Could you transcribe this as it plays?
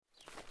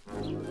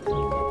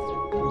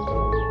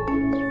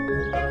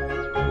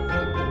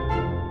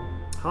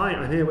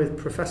I'm here with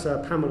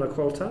Professor Pamela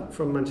Qualter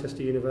from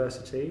Manchester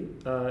University,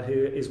 who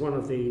is one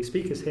of the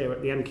speakers here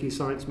at the MQ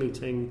Science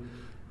meeting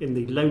in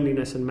the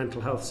Loneliness and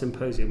Mental Health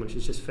Symposium, which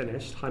has just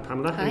finished. Hi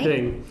Pamela, how are you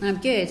doing? I'm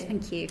good,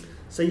 thank you.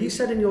 So you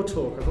said in your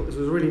talk, I thought this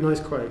was a really nice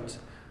quote,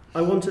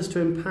 I want us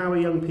to empower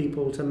young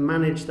people to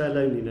manage their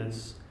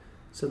loneliness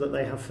so that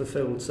they have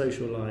fulfilled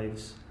social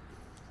lives.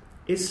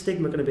 Is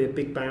stigma going to be a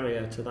big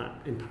barrier to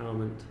that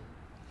empowerment?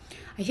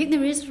 I think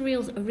there is a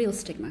real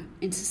stigma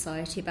in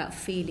society about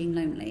feeling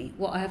lonely.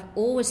 What I have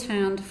always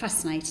found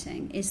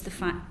fascinating is the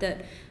fact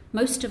that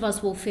most of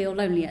us will feel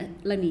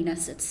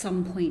loneliness at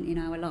some point in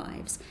our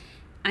lives,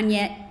 and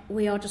yet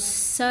we are just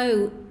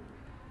so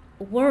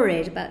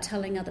worried about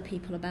telling other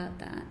people about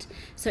that.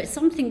 So it's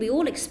something we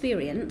all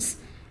experience,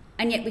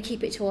 and yet we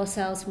keep it to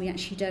ourselves and we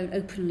actually don't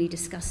openly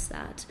discuss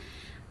that.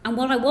 And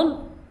what I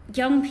want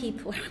young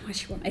people, I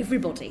actually want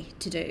everybody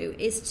to do,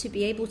 is to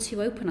be able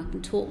to open up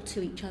and talk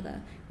to each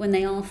other when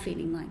they are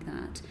feeling like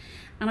that.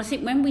 And I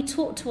think when we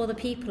talk to other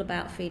people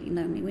about feeling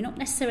lonely, we're not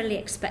necessarily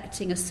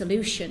expecting a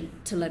solution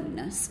to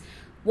loneliness.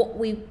 What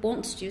we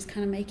want to do is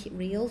kind of make it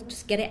real,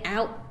 just get it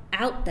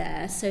out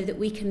there so that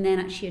we can then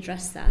actually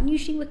address that. And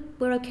usually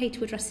we're okay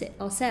to address it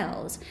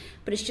ourselves,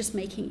 but it's just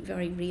making it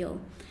very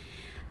real.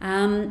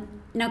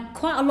 Now,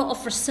 quite a lot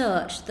of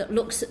research that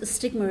looks at the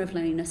stigma of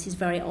loneliness is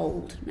very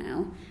old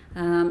now.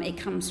 It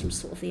comes from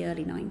sort of the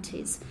early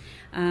 90s.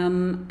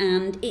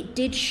 And it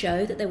did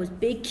show that there was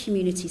big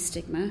community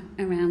stigma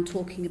around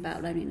talking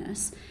about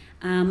loneliness.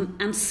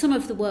 And some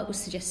of the work was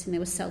suggesting there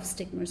was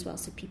self-stigma as well,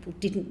 so people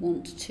didn't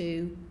want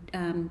to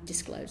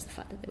disclose the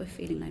fact that they were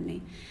feeling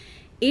lonely.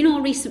 In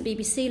our recent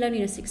BBC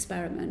loneliness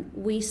experiment,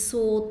 we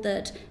saw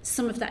that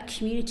some of that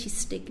community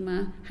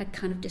stigma had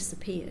kind of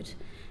disappeared.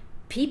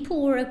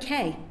 People were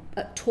okay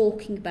at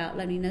talking about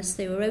loneliness.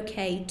 They were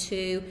okay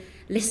to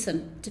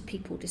listen to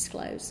people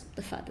disclose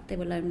the fact that they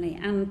were lonely.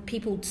 And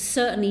people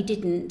certainly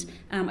didn't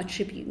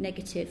attribute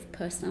negative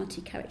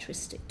personality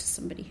characteristic to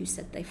somebody who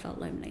said they felt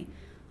lonely.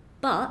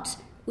 But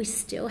we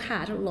still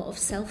had a lot of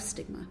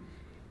self-stigma.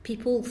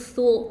 People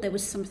thought there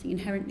was something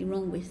inherently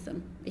wrong with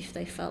them if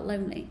they felt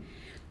lonely.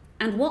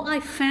 And what I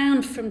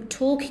found from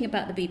talking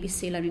about the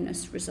BBC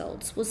loneliness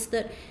results was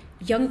that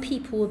young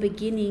people were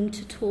beginning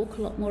to talk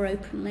a lot more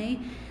openly.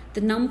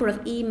 The number of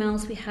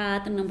emails we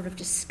had, the number of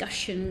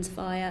discussions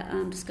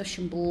via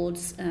discussion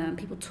boards,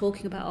 people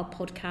talking about our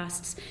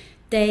podcasts,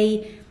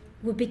 they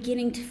were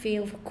beginning to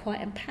feel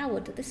quite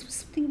empowered that this was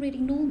something really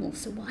normal.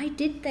 So why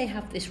did they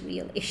have this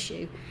real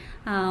issue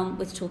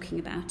with talking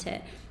about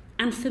it?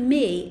 And for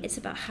me, it's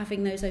about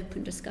having those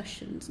open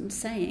discussions and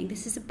saying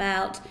this is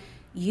about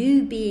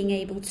you being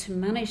able to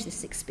manage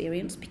this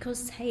experience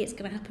because, hey, it's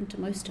going to happen to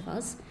most of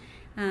us.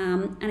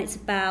 And it's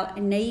about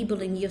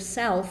enabling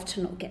yourself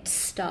to not get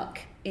stuck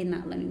in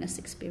that loneliness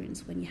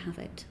experience when you have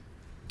it.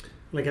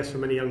 Well, I guess for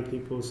many young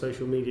people,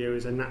 social media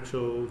is a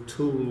natural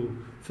tool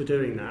for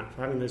doing that,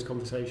 for having those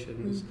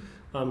conversations.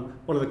 One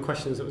of the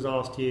questions that was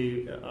asked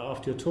you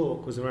after your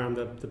talk was around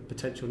the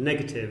potential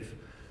negative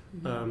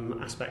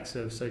aspects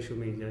of social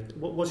media.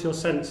 What's your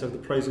sense of the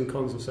pros and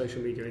cons of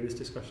social media in this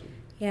discussion?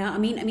 Yeah, I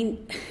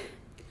mean,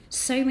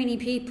 so many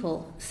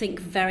people think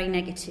very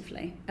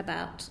negatively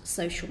about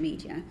social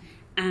media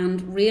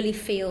and really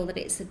feel that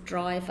it's a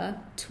driver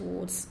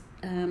towards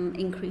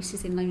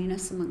increases in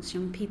loneliness amongst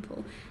young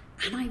people.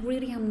 And I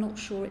really am not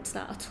sure it's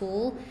that at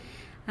all.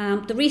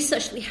 The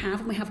research that we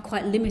have, and we have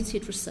quite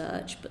limited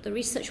research, but the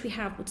research we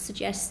have would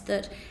suggest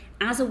that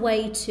as a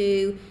way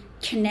to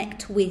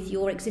connect with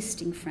your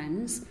existing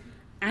friends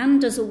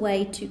and as a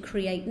way to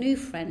create new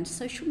friends,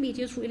 social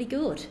media is really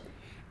good.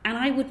 And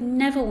I would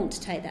never want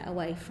to take that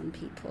away from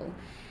people.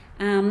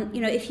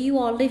 If you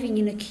are living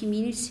in a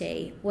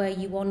community where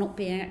you are not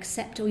being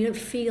accepted or you don't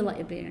feel like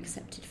you're being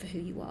accepted for who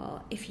you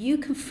are, if you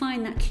can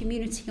find that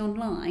community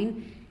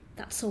online,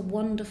 that's a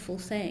wonderful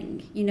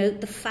thing.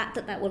 The fact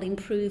that will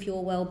improve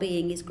your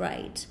well-being is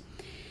great.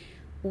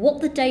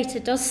 What the data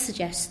does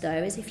suggest,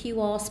 though, is if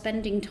you are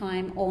spending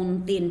time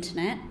on the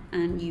internet,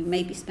 and you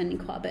may be spending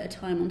quite a bit of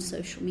time on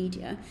social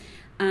media,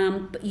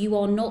 but you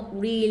are not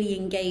really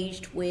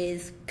engaged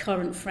with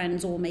current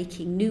friends or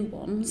making new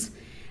ones,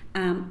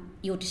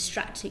 you're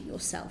distracting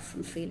yourself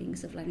from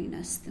feelings of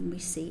loneliness, then we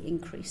see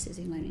increases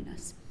in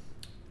loneliness.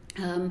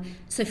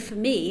 So for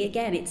me,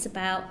 again, it's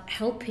about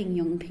helping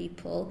young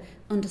people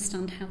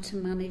understand how to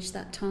manage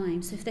that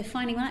time. So if they're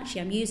finding, well, actually,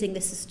 I'm using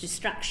this as a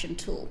distraction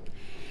tool.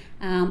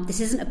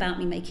 This isn't about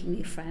me making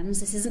new friends.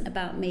 This isn't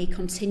about me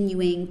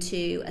continuing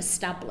to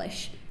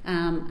establish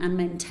and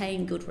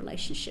maintain good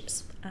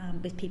relationships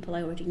with people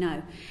I already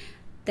know.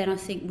 Then I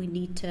think we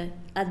need to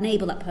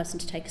enable that person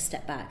to take a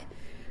step back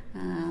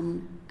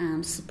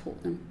and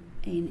support them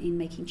in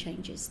making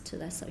changes to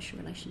their social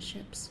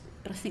relationships.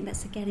 But I think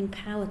let's again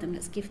empower them,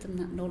 let's give them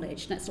that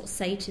knowledge. Let's not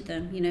say to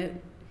them,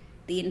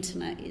 the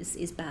internet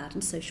is bad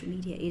and social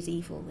media is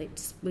evil.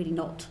 It's really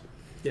not.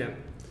 Yeah.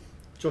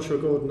 Joshua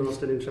Gordon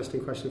asked an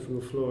interesting question from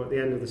the floor at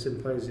the end of the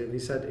symposium. He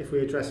said, if we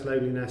address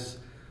loneliness,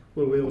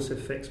 will we also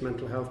fix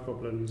mental health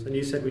problems? And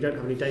you said we don't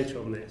have any data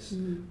on this,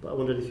 but I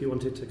wondered if you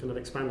wanted to kind of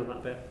expand on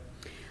that bit.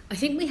 I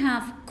think we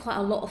have quite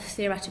a lot of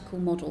theoretical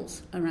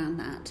models around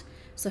that.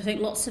 So I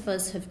think lots of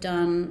us have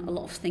done a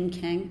lot of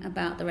thinking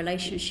about the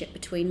relationship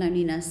between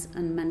loneliness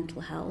and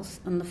mental health,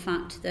 and the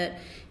fact that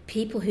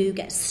people who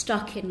get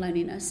stuck in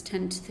loneliness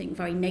tend to think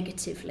very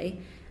negatively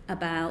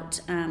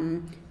about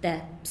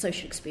their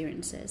social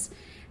experiences.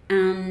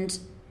 And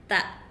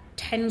that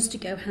tends to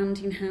go hand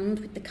in hand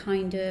with the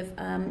kind of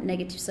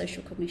negative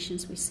social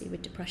cognitions we see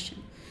with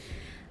depression.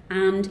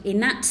 And in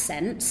that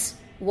sense,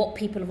 what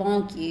people have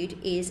argued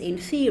is, in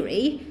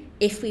theory,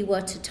 if we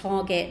were to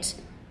target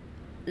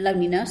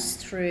loneliness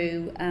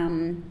through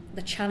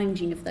the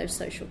challenging of those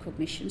social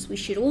cognitions, we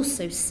should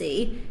also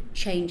see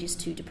changes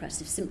to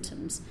depressive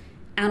symptoms.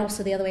 And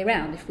also the other way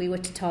around, if we were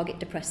to target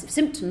depressive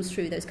symptoms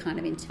through those kind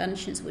of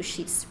interventions, we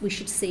should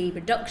see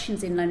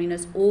reductions in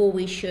loneliness, or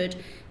we should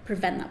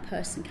prevent that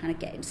person kind of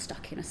getting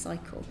stuck in a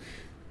cycle.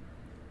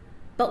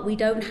 But we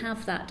don't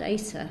have that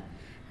data.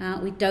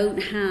 We don't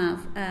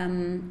have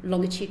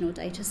longitudinal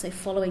data, so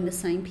following the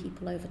same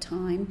people over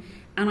time.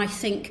 And I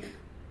think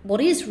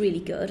what is really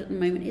good at the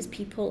moment is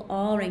people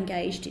are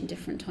engaged in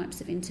different types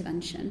of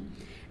intervention.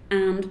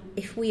 And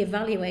if we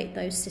evaluate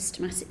those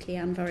systematically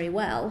and very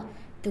well,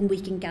 then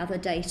we can gather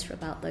data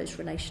about those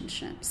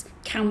relationships.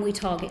 Can we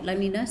target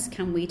loneliness?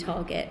 Can we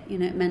target,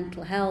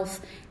 mental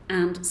health,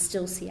 and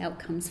still see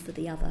outcomes for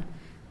the other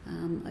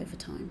over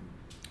time?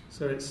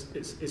 So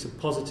it's a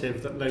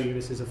positive that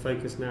loneliness is a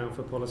focus now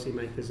for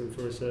policymakers and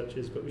for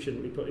researchers, but we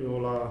shouldn't be putting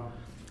all our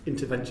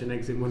intervention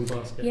eggs in one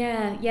basket.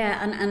 Yeah,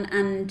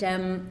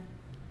 and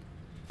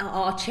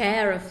our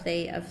chair of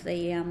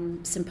the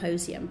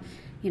symposium,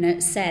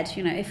 said,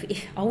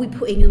 if are we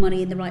putting the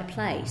money in the right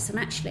place? And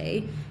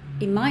actually,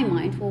 in my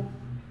mind, well,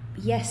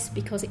 yes,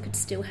 because it could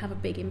still have a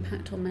big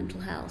impact on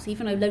mental health,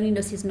 even though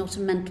loneliness is not a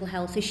mental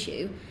health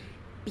issue.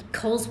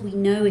 Because we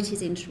know it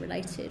is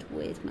interrelated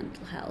with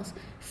mental health,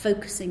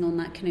 focusing on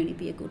that can only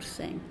be a good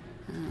thing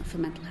for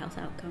mental health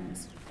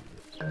outcomes.